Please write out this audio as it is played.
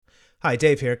Hi,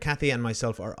 Dave here. Kathy and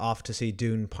myself are off to see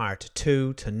Dune Part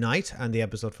 2 tonight, and the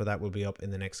episode for that will be up in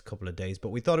the next couple of days. But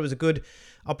we thought it was a good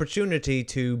opportunity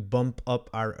to bump up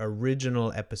our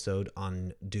original episode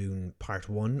on Dune Part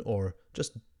 1, or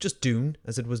just Dune,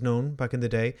 as it was known back in the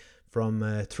day,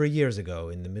 from 3 years ago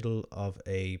in the middle of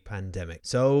a pandemic.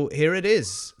 So here it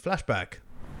is. Flashback.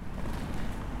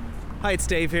 Hi, it's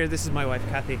Dave here. This is my wife,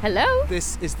 Kathy. Hello.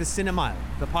 This is the Cinemile,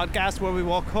 the podcast where we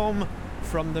walk home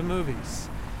from the movies.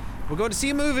 We're going to see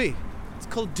a movie. It's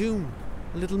called Dune.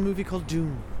 A little movie called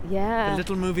Dune. Yeah. The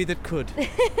little movie that could.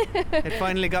 It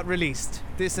finally got released.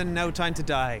 This and No Time to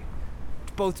Die.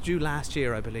 Both due last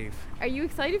year, I believe. Are you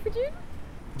excited for Dune?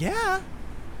 Yeah.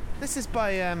 This is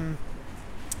by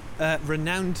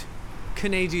renowned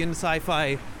Canadian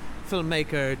sci-fi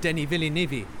filmmaker Denis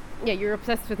Villeneuve. Yeah, you're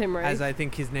obsessed with him, right? As I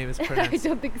think his name is pronounced. I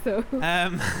don't think so.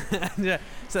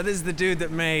 So this is the dude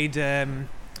that made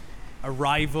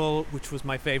Arrival, which was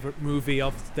my favourite movie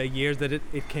of the year that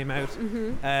it came out.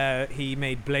 Mm-hmm. He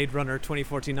made Blade Runner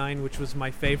 2049, which was my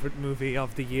favourite movie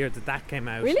of the year that came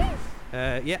out. Really?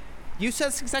 Yeah. You said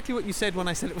exactly what you said when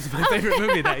I said it was my favourite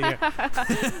movie that year.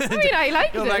 I mean, I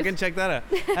liked it. Go back and check that out.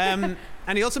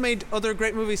 And he also made other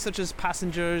great movies such as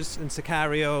Passengers and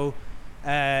Sicario.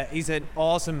 He's an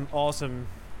awesome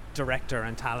director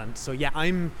and talent. So yeah,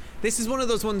 this is one of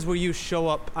those ones where you show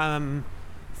up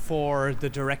for the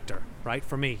director, right?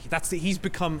 For me, he's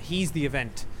the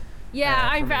event. Yeah,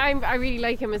 I really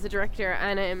like him as a director,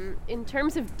 and in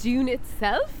terms of Dune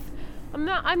itself, I'm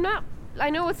not. I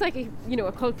know it's like a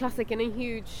cult classic and a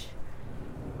huge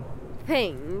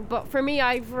thing, but for me,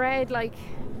 I think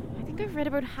I've read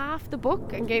about half the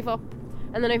book and gave up.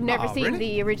 And then I've never seen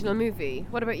the original movie.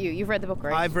 What about you? You've read the book,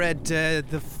 right? I've read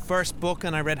the first book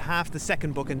and I read half the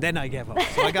second book and then I gave up.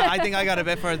 So I think I got a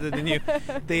bit further than you.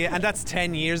 And that's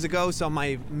 10 years ago, so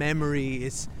my memory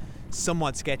is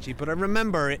somewhat sketchy. But I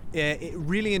remember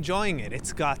really enjoying it.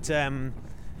 It's got,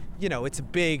 it's a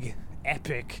big,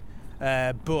 epic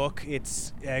book.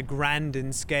 It's grand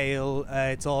in scale.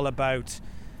 It's all about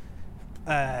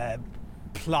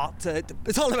plot.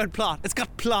 It's all about plot. It's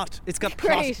got plot. It's got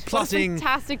plotting.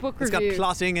 Fantastic book review. It's got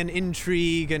plotting and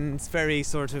intrigue, and it's very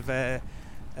sort of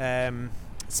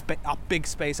big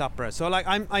space opera. So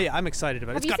I'm excited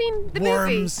about it. Have you seen the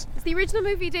movie? It's the original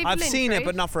movie, David Lynch. I've seen right? it,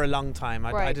 but not for a long time.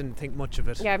 I didn't think much of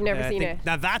it. Yeah, I've never seen it.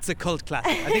 Now that's a cult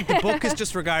classic. I think the book is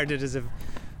just regarded as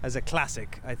a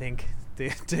classic. I think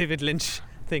the David Lynch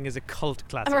thing is a cult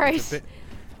classic. Right.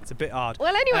 It's a bit odd.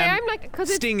 Well, anyway, I'm like...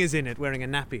 Sting is in it wearing a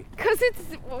nappy. Because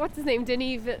it's... What's his name?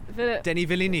 Denis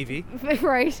Villeneuve.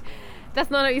 Right. That's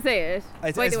not how you say it.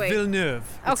 It's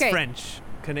Villeneuve. It's French.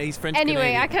 He's French Anyway,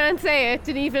 Canadian. I can't say it,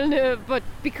 Denis Villeneuve, but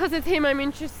because it's him, I'm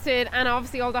interested, and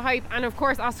obviously all the hype, and of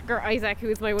course Oscar Isaac, who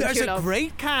is my one true love. There's a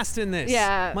great cast in this.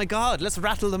 Yeah. My God, let's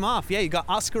rattle them off. Yeah, you got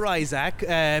Oscar Isaac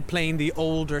playing the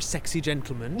older, sexy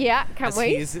gentleman. Yeah, can't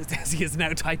wait. As he is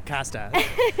now typecast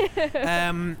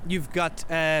as. You've got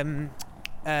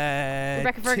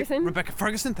Rebecca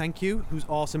Ferguson, thank you, who's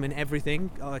awesome in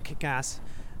everything. Kick-ass.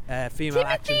 Female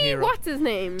action hero. What's his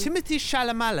name? Timothy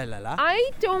Chalamet.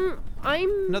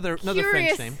 I'm another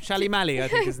French name. Chalimali, I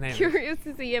think his name. Curious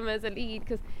to see him as a lead,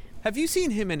 because have you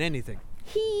seen him in anything?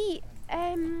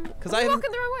 Because I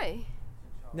walking the wrong way.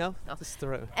 No, just the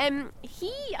road. I've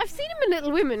seen him in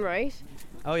Little Women, right?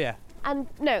 Oh yeah. And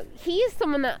no, he is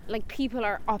someone that like people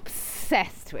are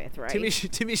obsessed with, right? Timmy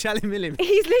Chalamet.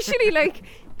 He's literally like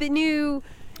the new.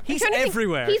 He's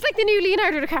everywhere. He's like the new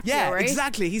Leonardo DiCaprio, yeah, right?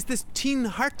 Exactly. He's this teen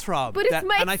heartthrob. But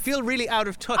and I feel really out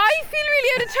of touch. I feel really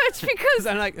out of touch because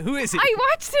I'm like, who is he? I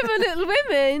watched him in Little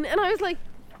Women and I was like,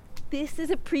 this is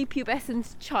a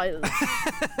prepubescent child.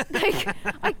 Like,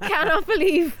 I cannot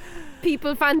believe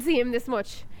people fancy him this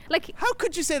much. Like, how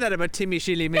could you say that about Timmy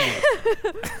Chalamet?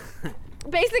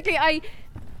 Basically,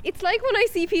 it's like when I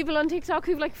see people on TikTok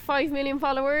who've like 5 million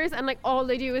followers and like all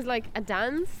they do is like a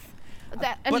dance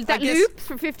that loops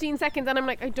for 15 seconds, and I'm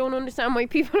like, I don't understand why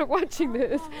people are watching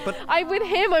this. But with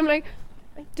him, I'm like,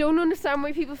 I don't understand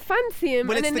why people fancy him.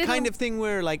 Well, it's the kind of thing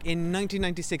where, like, in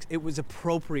 1996, it was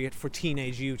appropriate for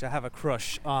teenage you to have a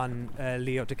crush on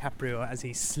Leo DiCaprio as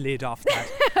he slid off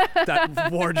that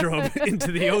wardrobe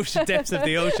into the ocean depths of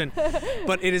the ocean.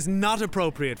 But it is not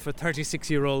appropriate for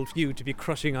 36-year-old you to be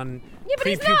crushing on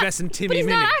prepubescent Timmy Millie.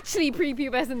 But he's not actually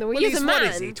prepubescent though. He's a man.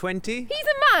 What is he? 20? He's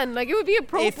a man. Like, it would be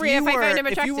appropriate if I found him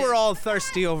attractive. If you were all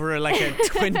thirsty over like a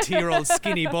 20-year-old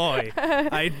skinny boy,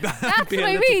 I'd be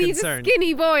a little concerned. He's a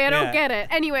skinny boy. I don't get it.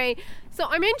 Anyway, so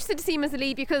I'm interested to see him as a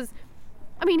lead because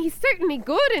I mean, he's certainly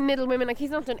good in Little Women. Like,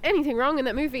 he's not done anything wrong in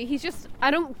that movie. He's just,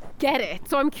 I don't get it.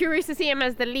 So I'm curious to see him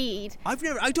as the lead. I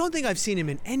don't think I've seen him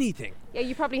in anything. Yeah,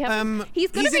 you probably haven't.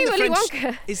 He's going to be Willy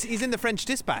Wonka. He's in the French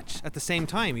Dispatch at the same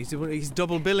time. He's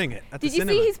double billing it at the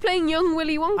cinema. Did you see he's playing young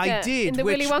Willy Wonka? I did. In the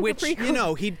Willy Wonka prequel. You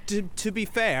know, to be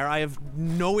fair, I have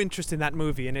no interest in that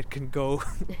movie, and it can go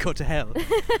to hell.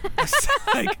 It's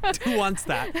like, who wants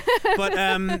that?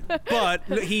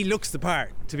 But he looks the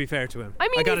part. To be fair to him, I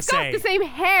mean, he's got the same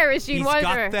hair as Gene Wilder.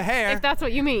 He's got the hair. If that's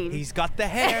what you mean. He's got the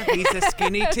hair. He's a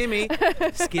skinny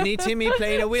Timmy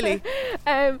playing a Willy.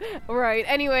 Right.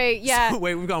 Anyway, yeah. So,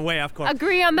 wait, we've gone way off course.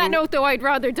 Agree on that note, though. I'd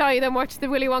rather die than watch the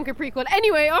Willy Wonka prequel.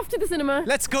 Anyway, off to the cinema.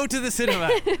 Let's go to the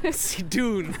cinema. See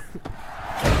Dune.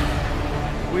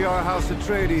 We are House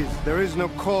Atreides. There is no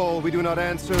call we do not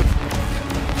answer.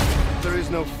 There is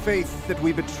no faith that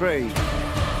we betray.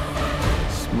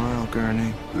 Smile,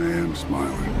 Gurney. I am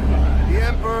smiling. The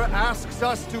Emperor asks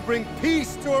us to bring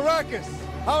peace to Arrakis.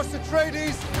 House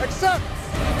Atreides accepts.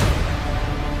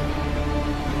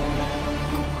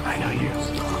 I know you.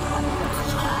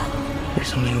 There's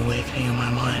something awakening in my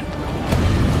mind.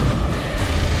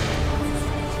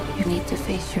 You need to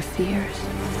face your fears.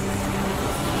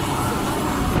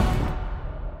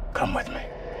 Come with me.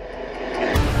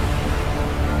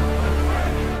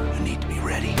 You need to be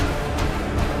ready.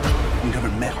 You've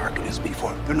never met Harkonnens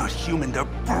before. They're not human, they're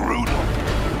brutal.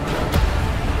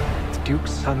 The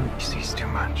Duke's son sees too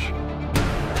much.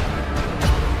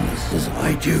 This is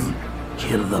why Dune.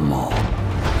 Kill them all.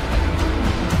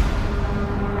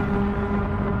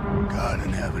 God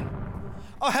in heaven.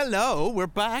 Oh, hello. We're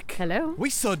back. Hello.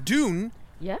 We saw Dune.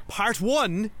 Yeah. Part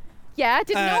 1. Yeah, I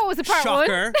didn't know it was a part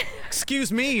shocker. 1.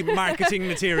 Excuse me, marketing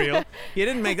material. You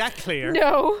didn't make that clear.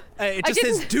 No. It just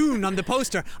says Dune on the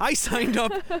poster. I signed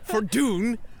up for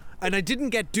Dune, and I didn't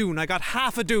get Dune. I got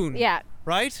half a Dune. Yeah.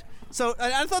 Right? So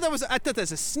I thought that was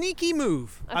a sneaky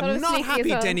move. I thought it I'm was not sneaky as happy,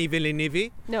 well. Denis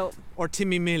Villeneuve No. or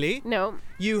Timmy Millie. No.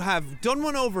 You have done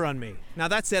one over on me. Now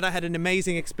that said, I had an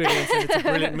amazing experience and it's a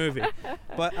brilliant movie.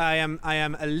 But I am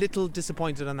a little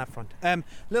disappointed on that front.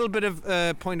 Little bit of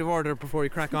point of order before we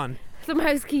crack on. Some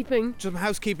housekeeping. Some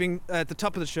housekeeping at the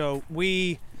top of the show.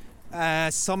 We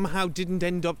somehow didn't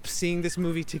end up seeing this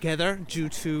movie together due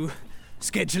to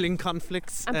scheduling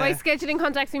conflicts. And by scheduling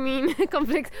contacts, we mean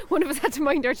conflicts. One of us had to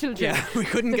mind our children. Yeah, we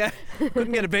couldn't get a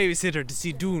babysitter to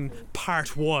see Dune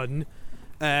Part 1.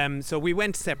 So we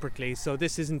went separately. So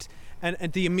this isn't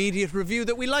the immediate review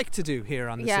that we like to do here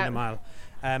on the Cinemile.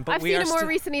 But I've seen it more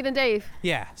recently than Dave.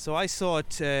 Yeah, so I saw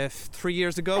it 3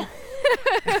 years ago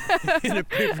in a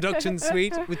pre-production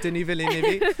suite with Denis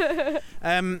Villeneuve.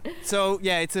 So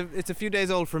yeah, it's a few days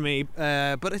old for me,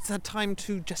 but it's had time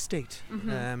to gestate.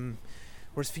 Mm-hmm.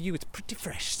 Whereas for you, it's pretty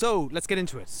fresh. So let's get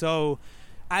into it. So,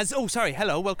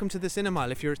 hello, welcome to the Cinemile.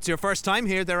 If it's your first time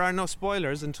here, there are no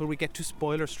spoilers until we get to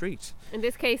Spoiler Street. In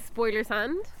this case, spoilers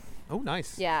and. Oh,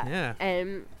 nice. Yeah.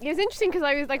 It was interesting because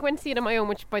I went to see it on my own,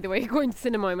 which, by the way, going to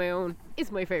cinema on my own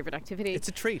is my favourite activity. It's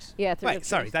a treat. Yeah, it's a real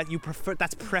sorry, treat. that you prefer.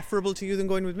 That's preferable to you than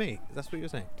going with me. That's what you're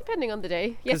saying. Depending on the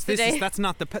day. Because Yesterday. that's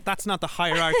not the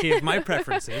hierarchy of my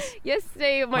preferences.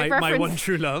 Yesterday, my my preference. one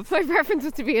true love. My preference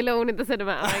was to be alone in the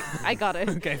cinema, and I got it.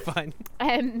 Okay, fine.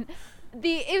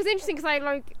 It was interesting because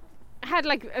I had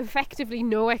effectively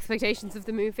no expectations of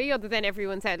the movie, other than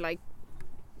everyone said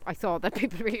I saw that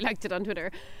people really liked it on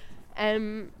Twitter.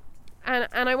 And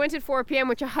I went at 4 p.m,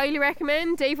 which I highly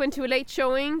recommend. Dave went to a late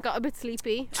showing, got a bit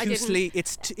sleepy. It's a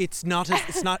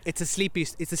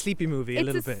sleepy movie a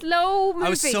little bit. It's a slow movie. I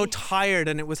was so tired,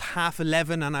 and it was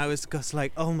 11:30, and I was just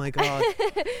like, oh my god, I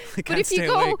can't But if you stay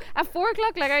go awake. at 4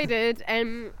 o'clock like I did,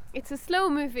 it's a slow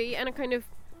movie, and it kind of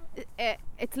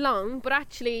it's long, but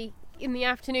actually in the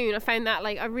afternoon I found that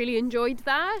I really enjoyed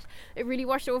that. It really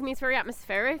washed over me. It's very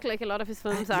atmospheric, like a lot of his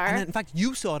films are. And in fact,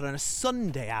 you saw it on a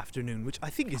Sunday afternoon, which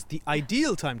I think is the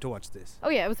ideal time to watch this. Oh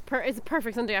yeah, it's a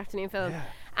perfect Sunday afternoon film. Yeah.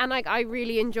 And I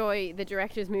really enjoy the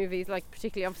director's movies,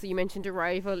 particularly obviously you mentioned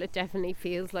Arrival. It definitely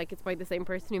feels like it's by the same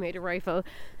person who made Arrival.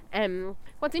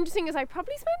 What's interesting is I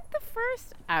probably spent the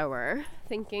first hour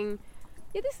thinking,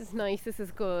 yeah, this is nice, this is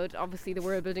good. Obviously the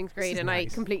world building's great, and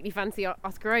nice. I completely fancy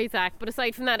Oscar Isaac, but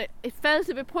aside from that, it felt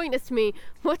a bit pointless to me,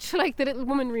 much like the Little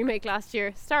Woman remake last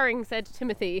year, starring said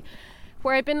Timothy,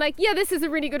 where I've been like, yeah, this is a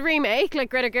really good remake,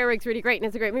 Greta Gerwig's really great and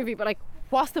it's a great movie, but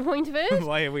what's the point of it?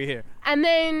 Why are we here? And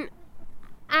then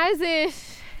as it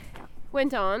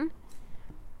went on,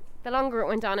 the longer it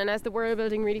went on, and as the world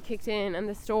building really kicked in and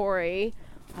the story,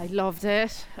 I loved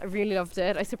it. I really loved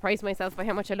it. I surprised myself by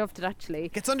how much I loved it, actually.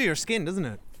 It gets under your skin, doesn't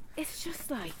it? It's just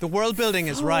the world building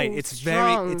is right. It's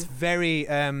strong.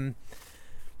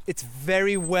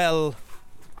 very well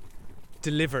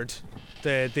delivered.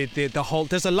 The whole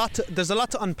there's a lot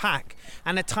to unpack,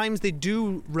 and at times they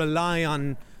do rely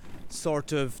on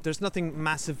sort of there's nothing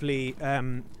massively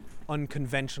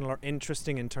unconventional or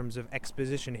interesting in terms of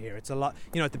exposition here. It's a lot,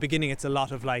 at the beginning it's a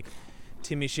lot of like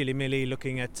Timmy Shilly-Milly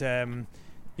looking at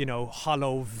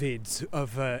hollow vids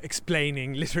of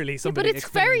explaining literally somebody. But it's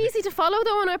very easy to follow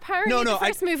though, and apparently the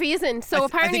first movie isn't. So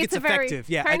apparently I think it's effective.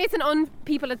 Apparently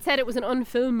people had said it was an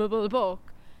unfilmable book.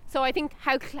 So I think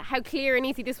how clear and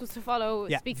easy this was to follow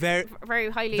speaks very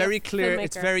highly. Very of clear.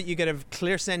 filmmaker. You get a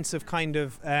clear sense of kind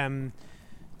of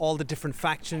all the different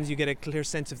factions. You get a clear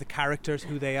sense of the characters,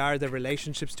 who they are, their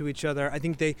relationships to each other. I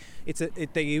think they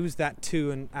use that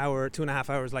 2.5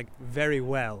 hours like very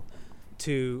well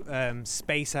to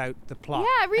space out the plot.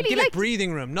 Yeah, really. And give it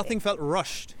breathing room. Nothing felt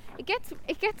rushed. It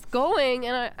gets going,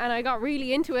 and I got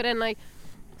really into it, and like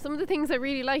some of the things I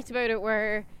really liked about it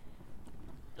were.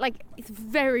 Like, it's a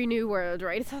very new world,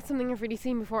 right? It's not something I've really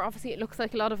seen before. Obviously, it looks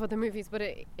like a lot of other movies, but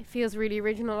it feels really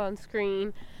original on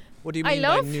screen. What do you mean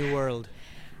by new world?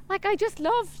 Like, I just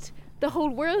loved the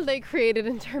whole world they created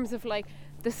in terms of, like,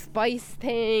 the spice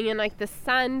thing and, like, the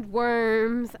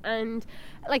sandworms and,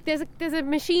 like, there's a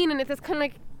machine in it that's kind of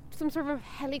like some sort of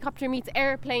helicopter meets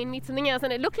airplane meets something else,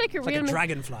 and it looked like a real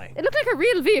dragonfly. It looked like a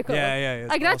real vehicle. Yeah.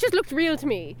 Like that just looked real to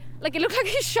me. Like it looked like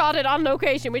he shot it on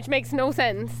location, which makes no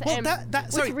sense. Well,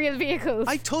 with real vehicles.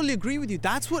 I totally agree with you.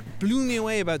 That's what blew me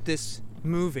away about this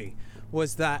movie,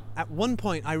 was that at one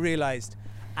point I realized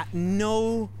at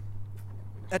no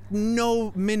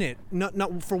minute,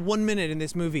 not for 1 minute in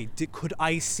this movie, could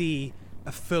I see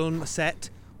a film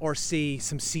set or see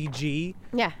some CG.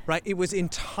 Yeah. Right? It was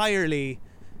entirely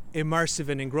immersive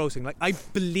and engrossing. Like, I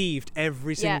believed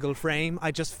every single frame.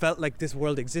 I just felt like this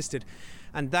world existed,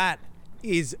 and that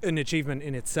is an achievement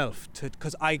in itself.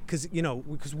 Because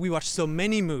we watch so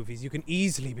many movies, you can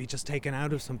easily be just taken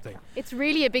out of something. It's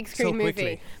really a big screen movie.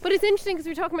 Quickly. But it's interesting because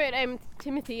we're talking about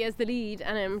Timothy as the lead,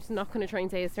 and I'm just not going to try and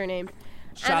say his surname.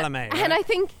 Chalamet. And I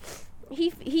think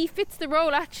he fits the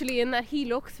role actually in that he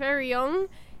looks very young.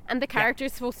 And the character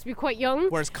is supposed to be quite young.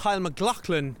 Whereas Kyle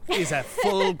MacLachlan is a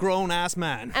full-grown ass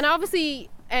man. And obviously,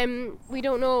 we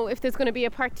don't know if there's going to be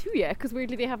a part 2 yet, because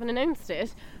weirdly they haven't announced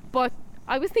it. But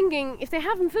I was thinking, if they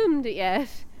haven't filmed it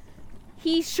yet,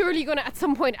 he's surely going to at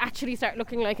some point actually start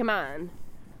looking like a man.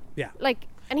 Yeah. Like,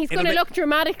 and he's going to look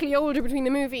dramatically older between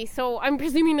the movies. So I'm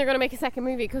presuming they're going to make a second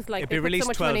movie because, like, it'll be released so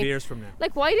much 12 money. years from now.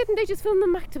 Like, why didn't they just film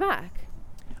them back to back?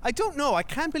 I don't know. I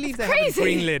can't believe That's they haven't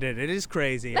crazy. greenlit it. It is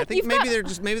crazy. Like, I think maybe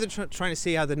they're trying to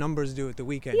see how the numbers do at the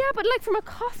weekend. Yeah, but like from a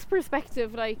cost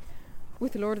perspective, like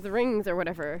with Lord of the Rings or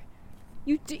whatever,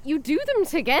 you do them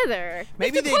together.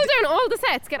 Maybe they pull down all the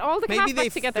sets, get all the cast back maybe they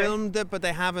together. filmed it, but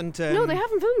they haven't. No, they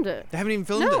haven't filmed it. They haven't even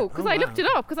filmed it. No, because I looked it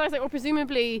up because I was like, well,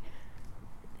 presumably.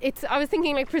 I was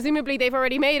thinking like presumably they've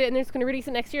already made it and they're just going to release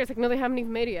it next year. It's like no, they haven't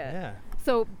even made it yet. Yeah.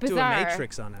 So bizarre. Do a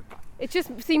Matrix on it. It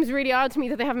just seems really odd to me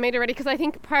that they haven't made it already, because I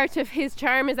think part of his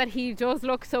charm is that he does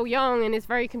look so young and is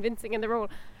very convincing in the role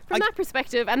from that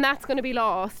perspective, and that's going to be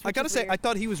lost. I gotta say, I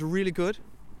thought he was really good.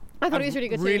 I thought he was really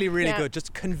good too. Really good.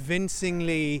 Just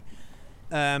convincingly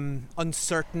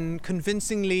uncertain,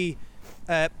 convincingly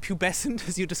pubescent,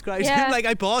 as you described him. Like,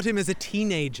 I bought him as a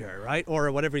teenager, right?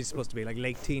 Or whatever he's supposed to be, like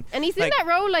late teen. And he's in that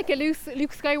role like a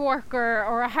Luke Skywalker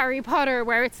or a Harry Potter,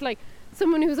 where it's like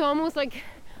someone who's almost like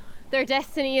their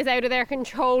destiny is out of their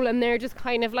control and they're just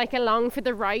kind of like along for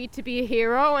the ride to be a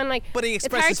hero, and like, but he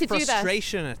expresses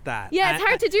frustration at that. Yeah, it's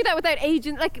hard to do that without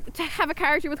like to have a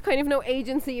character with kind of no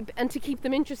agency and to keep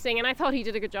them interesting, and I thought he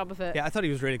did a good job of it. Yeah, I thought he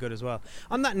was really good as well.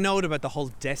 On that note about the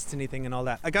whole destiny thing and all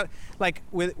that, I got like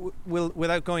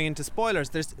without going into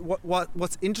spoilers, there's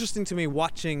what's interesting to me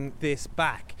watching this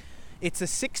back. It's a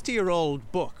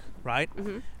 60-year-old book, right?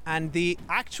 Mm-hmm. And the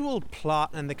actual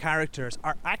plot and the characters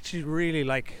are actually really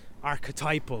like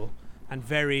archetypal and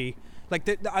very like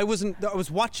I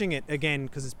was watching it again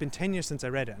because it's been 10 years since I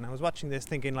read it, and I was watching this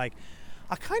thinking like,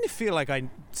 I kind of feel like I've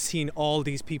seen all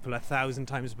these people 1,000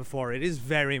 times before. It is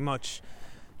very much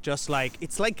just like,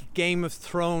 it's like Game of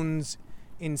Thrones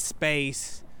in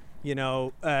space,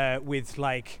 with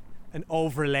like an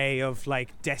overlay of like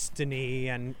destiny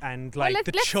and like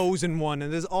the chosen one,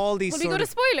 and there's all these. Well, we go to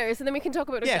spoilers and then we can talk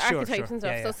about the archetypes and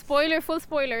stuff. Yeah. So full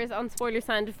spoilers on Spoiler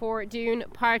Sand for Dune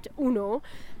Part 1.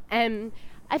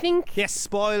 I think. Yes,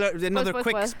 spoiler. Another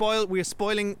quick spoil. We're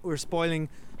spoiling.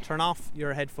 Turn off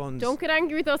your headphones. Don't get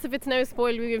angry with us if it's now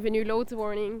spoiled. We've given you loads of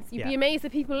warnings. You'd be amazed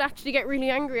that people actually get really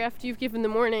angry after you've given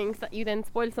them warnings that you then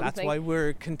spoil something. That's why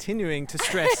we're continuing to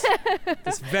stress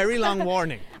this very long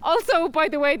warning. Also, by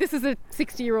the way, this is a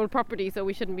 60-year-old property, so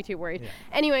we shouldn't be too worried. Yeah.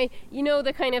 Anyway,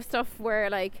 the kind of stuff where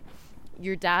like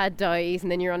your dad dies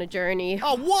and then you're on a journey.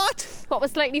 Oh, what? What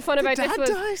was slightly fun about this dad was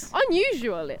dies?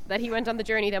 unusual that he went on the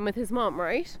journey then with his mom,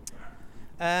 right?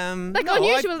 Like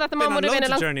unusual that the mom would have been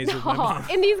along journeys with my mom.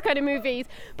 in these kind of movies.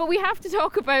 But we have to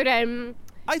talk about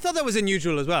I thought that was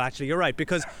unusual as well, actually. You're right,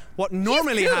 because what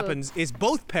normally cool. happens is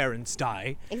both parents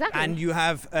die. Exactly. And you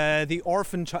have the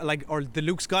orphan child, or the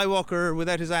Luke Skywalker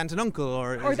without his aunt and uncle,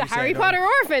 or the Harry Potter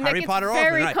orphan. Harry Potter orphan,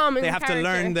 very right. common They have character. to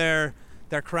learn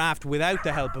their craft without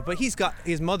the help. But he's got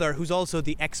his mother, who's also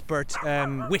the expert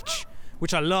witch,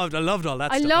 which I loved. I loved all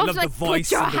that stuff. I loved like, the voice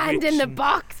put your and the hand witch in the and-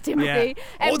 box, Timothy.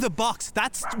 Yeah. The box.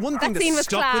 That's one thing that scene that was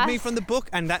stuck with me class. from the book,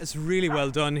 and that's really well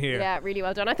done here. Yeah, really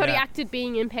well done. I thought he Yeah. acted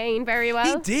being in pain very well.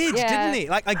 He did, Yeah. didn't he?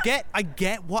 Like I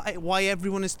get why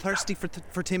everyone is thirsty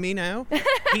for Timmy now.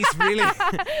 He's really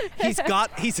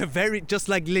he's a very, just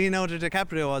like Leonardo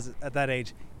DiCaprio was at that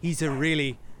age. He's a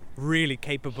really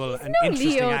capable and No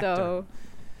interesting Leo actor. though.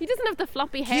 He doesn't have the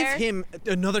floppy hair. Give him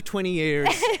another 20 years.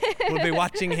 We'll be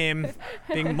watching him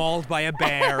being mauled by a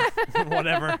bear,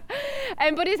 whatever.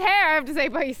 But his hair, I have to say,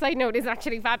 by side note, is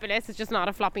actually fabulous. It's just not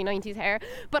a floppy 90s hair.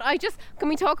 But can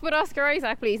we talk about Oscar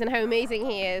Isaac, please, and how amazing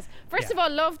he is? First of all,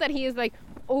 love that he is like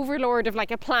overlord of like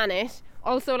a planet.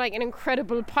 Also, like an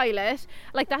incredible pilot.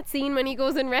 Like that scene when he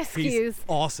goes and rescues He's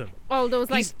awesome. all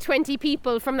those 20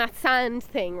 people from that sand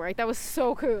thing, right? That was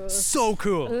so cool. So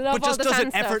cool. Love But just all the does sand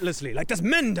it stuff. effortlly. Like there's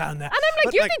men down there. And I'm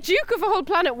like, you're the Duke of a whole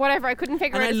planet, whatever. I couldn't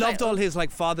figure And out I his loved title. all his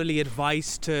like fatherly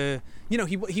advice to,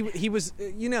 he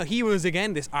was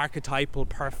again this archetypal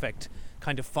perfect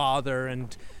kind of father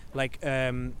and like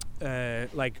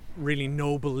really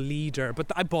noble leader. But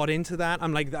I bought into that.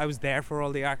 I was there for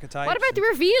all the archetypes. What about the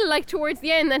reveal, like towards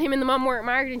the end, that him and the mom weren't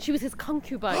married and she was his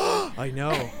concubine? I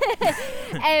know.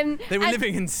 They were and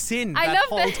living in sin I that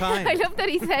love whole time. I love that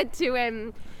he said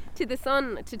to the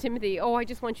son, to Timothy, "Oh, I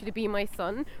just want you to be my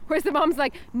son." Whereas the mom's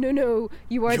like, "No,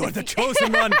 you are You're the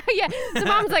chosen one. Yeah, the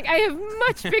mom's like, "I have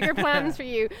much bigger plans for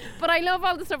you." But I love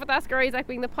all the stuff with Oscar Isaac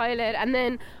being the pilot, and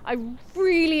then I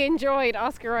really enjoyed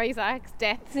Oscar Isaac's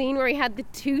death scene where he had the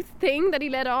tooth thing that he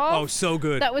let off. Oh, so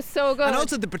good. That was so good. And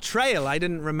also the betrayal. I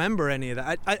didn't remember any of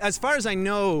that. As far as I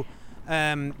know,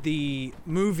 the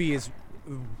movie is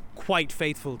quite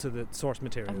faithful to the source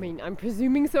material. I mean, I'm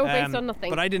presuming so based on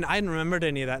nothing. But I hadn't remembered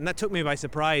any of that, and that took me by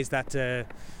surprise. That the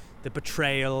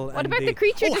betrayal. What and about the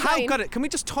creature Oh, how design? got it? Can we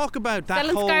just talk about that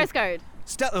Stellan whole? Skarsgård.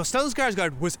 Stellan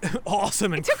Skarsgård was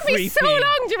awesome and It took creepy. me so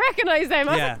long to recognise him.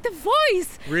 I was Yeah. like, the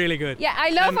voice. Really good. Yeah, I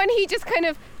love when he just kind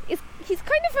of he's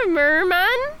kind of a merman.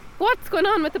 What's going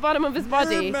on with the bottom of his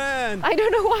body? Man. I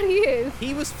don't know what he is.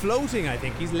 He was floating, I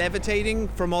think. He's levitating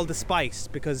from all the spice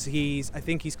because I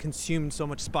think he's consumed so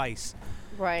much spice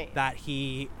Right. that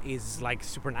he is like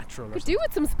supernatural or Could something. do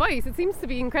with some spice. It seems to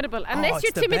be incredible. Unless it's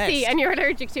you're the Timothy best. and you're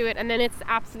allergic to it, and then it's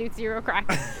absolute zero crack.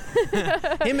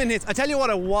 Him and his... I tell you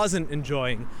what I wasn't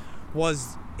enjoying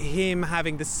was him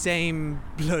having the same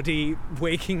bloody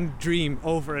waking dream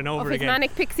over and over Of his again.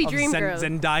 manic pixie of dream girl.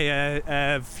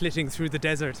 Zendaya flitting through the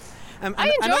desert. And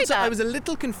enjoyed also, that. I was a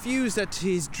little confused at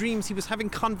his dreams. He was having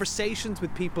conversations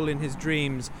with people in his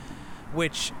dreams,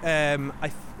 which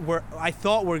I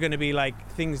thought were going to be like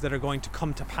things that are going to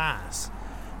come to pass.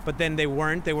 But then they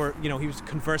weren't. They were, he was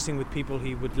conversing with people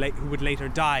who would later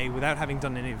die without having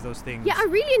done any of those things. Yeah, I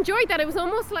really enjoyed that. It was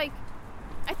almost like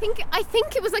I think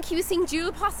it was like he was seeing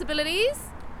dual possibilities.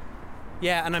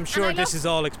 Yeah, and I'm sure I this love- is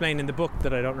all explained in the book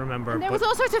that I don't remember. And there but was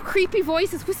all sorts of creepy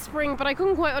voices whispering, but I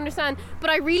couldn't quite understand. But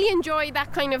I really enjoyed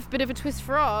that kind of bit of a twist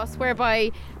for us,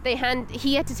 whereby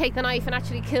he had to take the knife and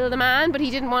actually kill the man, but he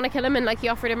didn't want to kill him, and like he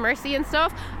offered him mercy and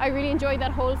stuff. I really enjoyed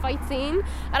that whole fight scene,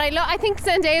 and I think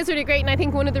Zendaya is really great. And I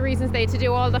think one of the reasons they had to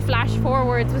do all the flash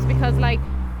forwards was because like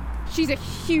she's a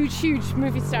huge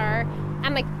movie star,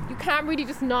 and like you can't really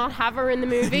just not have her in the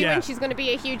movie Yeah. when she's going to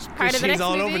be a huge part of the she's next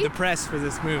all movie. over the press for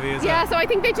this movie as Yeah, well. so I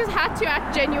think they just had to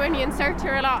act genuinely insert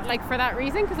her a lot, like for that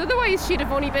reason, because otherwise she'd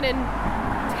have only been in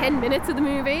 10 minutes of the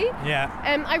movie. Yeah.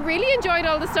 I really enjoyed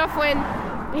all the stuff when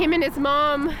him and his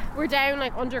mom were down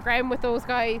like underground with those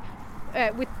guys,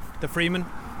 with The Freeman.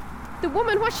 the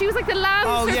woman. What she was like the land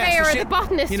Oh surveyor yeah, so or the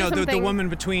botanist, you know, or something. the woman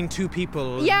between two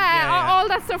people. Yeah, all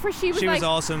that stuff where she was She like, was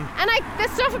awesome. and like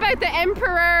the stuff about the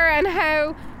emperor and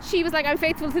how she was like, I'm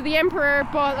faithful to the emperor,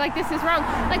 but like this is wrong.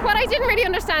 Like what I didn't really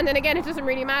understand, and again it doesn't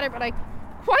really matter, but like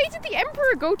why did the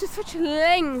emperor go to such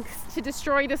lengths to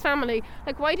destroy this family?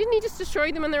 Like why didn't he just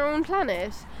destroy them on their own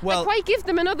planet? Well- like why give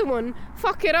them another one,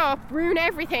 fuck it up, ruin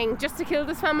everything just to kill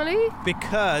this family?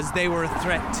 Because they were a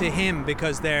threat to him,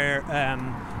 because they're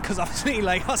because obviously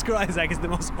like Oscar Isaac is the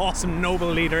most awesome noble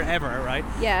leader ever, right?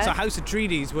 Yeah. So House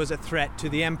Atreides was a threat to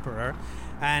the Emperor,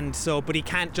 And so, but he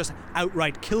can't just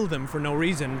outright kill them for no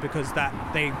reason because that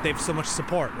they've so much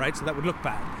support, right? So that would look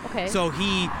bad. Okay. So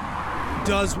he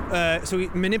does. So he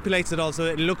manipulates it all, so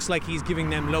it looks like he's giving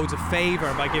them loads of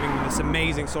favor by giving them this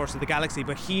amazing source of the galaxy.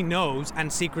 But he knows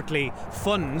and secretly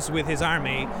funds with his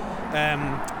army.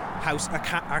 House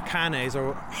Arcanes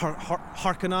or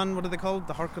Harkonnen, what are they called?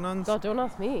 The Harkonnens? God, don't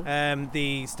ask me.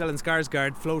 The Stellan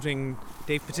Skarsgård floating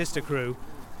Dave Bautista crew.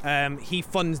 He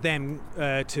funds them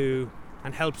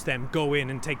and helps them go in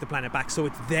and take the planet back, so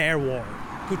it's their war,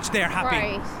 which they're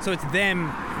happy. Right. So it's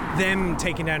them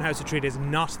taking down House Atreides,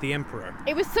 not the Emperor.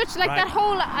 It was such like Right. that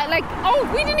whole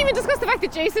we didn't even discuss the fact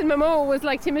that Jason Momoa was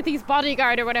like Timothy's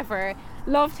bodyguard or whatever.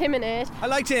 Loved him in it. I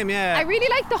liked him, yeah. I really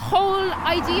like the whole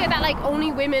idea that like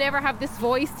only women ever have this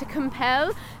voice to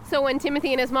compel. So when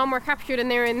Timothy and his mom were captured and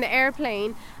they're in the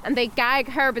airplane and they gag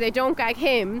her but they don't gag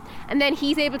him, and then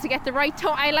he's able to get the right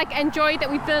tone. I like enjoyed that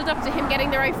we build up to him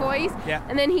getting the right voice, Yeah.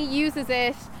 and then he uses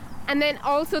it. And then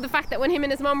also the fact that when him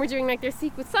and his mom were doing like their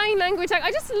secret sign language, like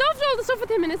I just loved all the stuff with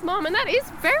him and his mom, and that is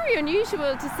very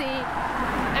unusual to see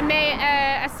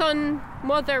a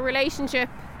son-mother relationship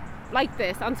like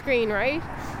this on screen, right?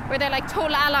 Where they're like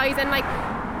total allies and like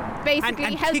basically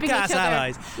and helping each kick-ass other.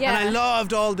 allies. Yeah. And I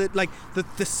loved all the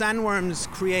sandworms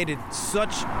created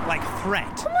such like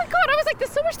threat. Oh my god, I was like,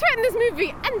 there's so much threat in this movie,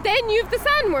 and then you have the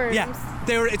sandworms. Yeah,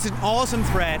 it's an awesome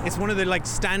threat. It's one of the like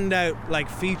standout like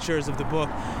features of the book,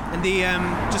 and the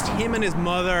just him and his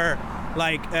mother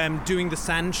like doing the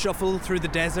sand shuffle through the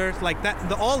desert, like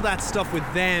that. All that stuff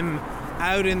with them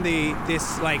out in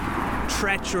this like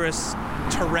treacherous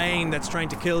terrain that's trying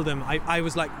to kill them. I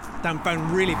was like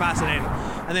found really fascinating,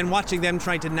 and then watching them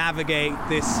trying to navigate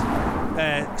this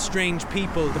strange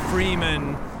people, the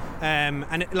Freemen,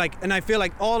 and I feel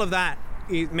like all of that.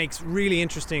 It makes really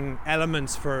interesting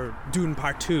elements for Dune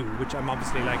Part 2, which I'm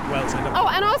obviously like well signed up. Oh,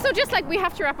 and also just like we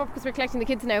have to wrap up because we're collecting the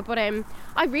kids now, but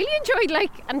I really enjoyed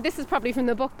like, and this is probably from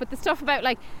the book, but the stuff about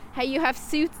like how you have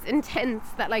suits and tents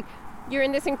that like you're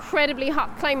in this incredibly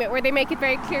hot climate where they make it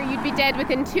very clear you'd be dead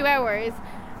within 2 hours,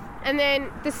 and then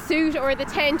the suit or the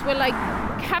tent will like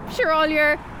capture all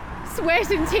your sweat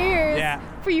and tears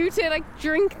for you to like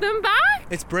drink them back.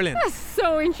 It's brilliant. That's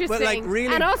so interesting. But like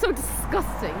really, and also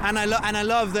disgusting. And I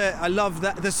love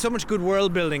that. There's so much good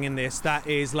world building in this that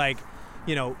is like,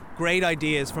 you know, great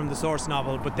ideas from the source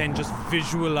novel, but then just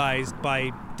visualized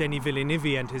by Denis Villeneuve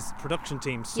and his production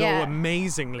team so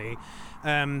amazingly.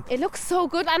 It looks so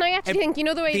good, and I actually think, you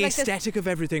know, the way the like aesthetic of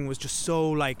everything was just so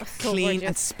like so clean gorgeous.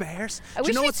 and sparse. I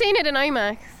wish we'd seen it in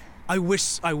IMAX. I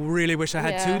really wish I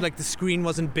had Yeah. to. Like the screen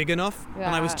wasn't big enough,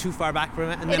 and I was too far back from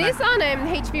it. And It then is on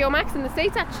HBO Max in the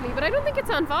States actually, but I don't think it's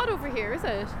on VOD over here, is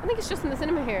it? I think it's just in the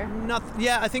cinema here.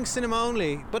 I think cinema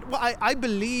only. But I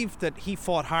believe that he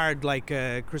fought hard, like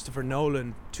Christopher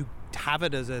Nolan, to have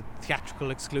it as a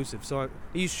theatrical exclusive. So are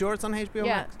you sure it's on HBO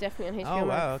Yeah, Max? definitely on HBO Oh Max.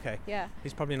 wow, okay. Yeah.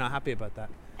 He's probably not happy about that.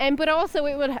 But also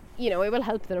it will, it will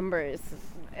help the numbers.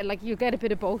 Like you get a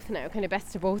bit of both now, kind of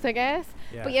best of both, I guess.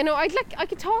 Yeah. But I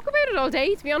could talk about it all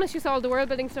day. To be honest, just all the world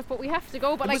building stuff, but we have to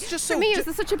go. But It like was just for so me, ju- it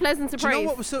was such a pleasant surprise. Do you know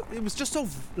what was so? It was just so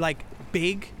like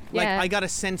big. Like Yeah. I got a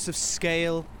sense of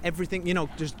scale. Everything, you know,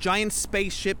 there's giant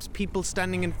spaceships, people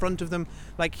standing in front of them.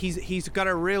 Like he's got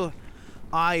a real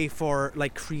eye for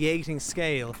like creating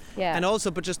scale. Yeah. And also,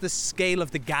 but just the scale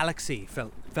of the galaxy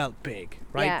felt big,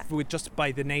 right? Yeah. With just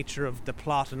by the nature of the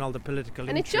plot and all the political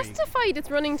And it intrigue. justified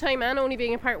its running time and only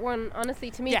being a part one,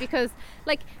 honestly, to me, Yeah. because,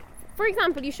 like, for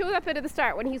example, you show that bit at the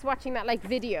start when he's watching that, like,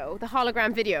 video, the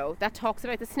hologram video that talks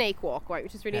about the snake walk, right,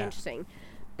 which is really Yeah. interesting.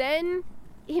 Then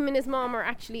him and his mom are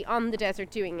actually on the desert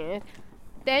doing it.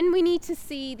 Then we need to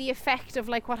see the effect of,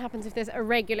 like, what happens if there's a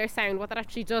regular sound, what that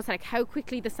actually does, like, how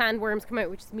quickly the sandworms come out,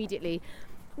 which is immediately.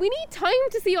 We need time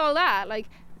to see all that, like.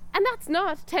 And that's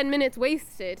not 10 minutes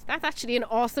wasted. That's actually an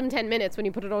awesome 10 minutes when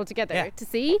you put it all together to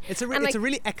see. It's a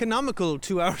really economical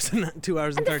 2 hours and 2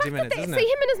 hours and 30 minutes, isn't see it?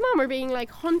 him and his mom are being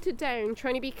like hunted down,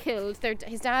 trying to be killed.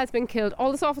 His dad's been killed.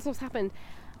 All this awful stuff's happened.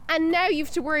 And now you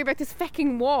have to worry about this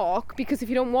fecking walk, because if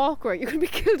you don't walk right, you're going to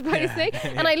be killed by a snake.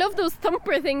 And I love those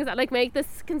thumper things that like make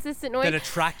this consistent noise. That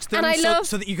attract them, And I love,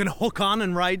 so that you can hook on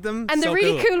and ride them. and so the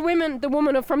really cool woman, the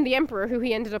woman from the Emperor, who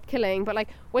he ended up killing, but like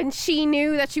when she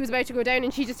knew that she was about to go down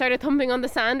and she just started thumping on the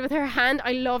sand with her hand,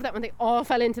 I love that when they all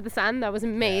fell into the sand. That was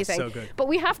amazing. so good. But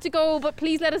we have to go, but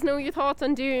please let us know your thoughts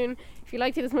on Dune, if you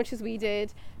liked it as much as we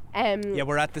did. Yeah,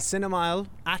 we're at the Cinemile,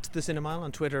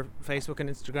 on Twitter, Facebook and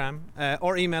Instagram,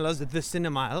 or email us at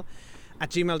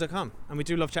thecinemile@gmail.com. And we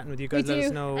do love chatting with you guys. We Let do.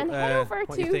 us know and head over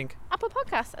what to you think. Apple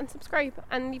Podcasts and subscribe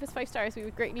and leave us 5 stars. We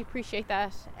would greatly appreciate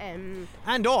that. And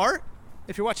or,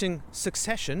 if you're watching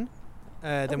Succession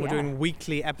Then we're doing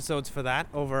weekly episodes for that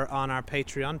over on our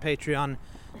Patreon,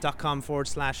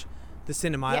 patreon.com/The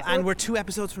Cinema. Yeah, and we're 2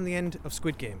 episodes from the end of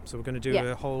Squid Game, so we're going to do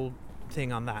a whole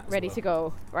thing on that. Ready as well. to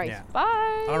go. Right. Yeah.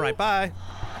 Bye. All right, bye.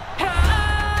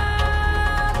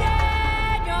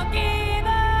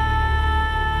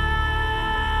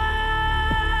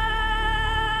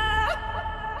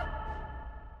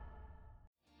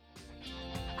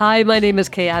 Hi, my name is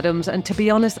Kay Adams, and to be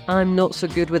honest, I'm not so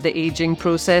good with the ageing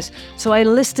process, so I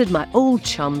enlisted my old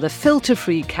chum, the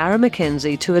filter-free Cara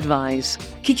McKenzie, to advise.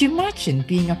 Could you imagine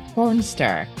being a porn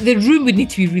star? The room would need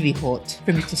to be really hot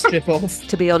for me to strip off.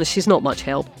 To be honest, she's not much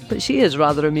help, but she is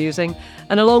rather amusing.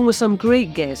 And along with some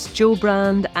great guests, Joe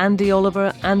Brand, Andy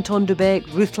Oliver, Anton Dubeck,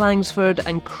 Ruth Langsford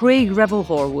and Craig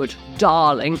Revel-Horwood,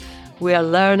 darling, we are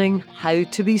learning how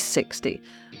to be 60.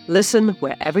 Listen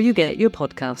wherever you get your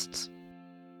podcasts.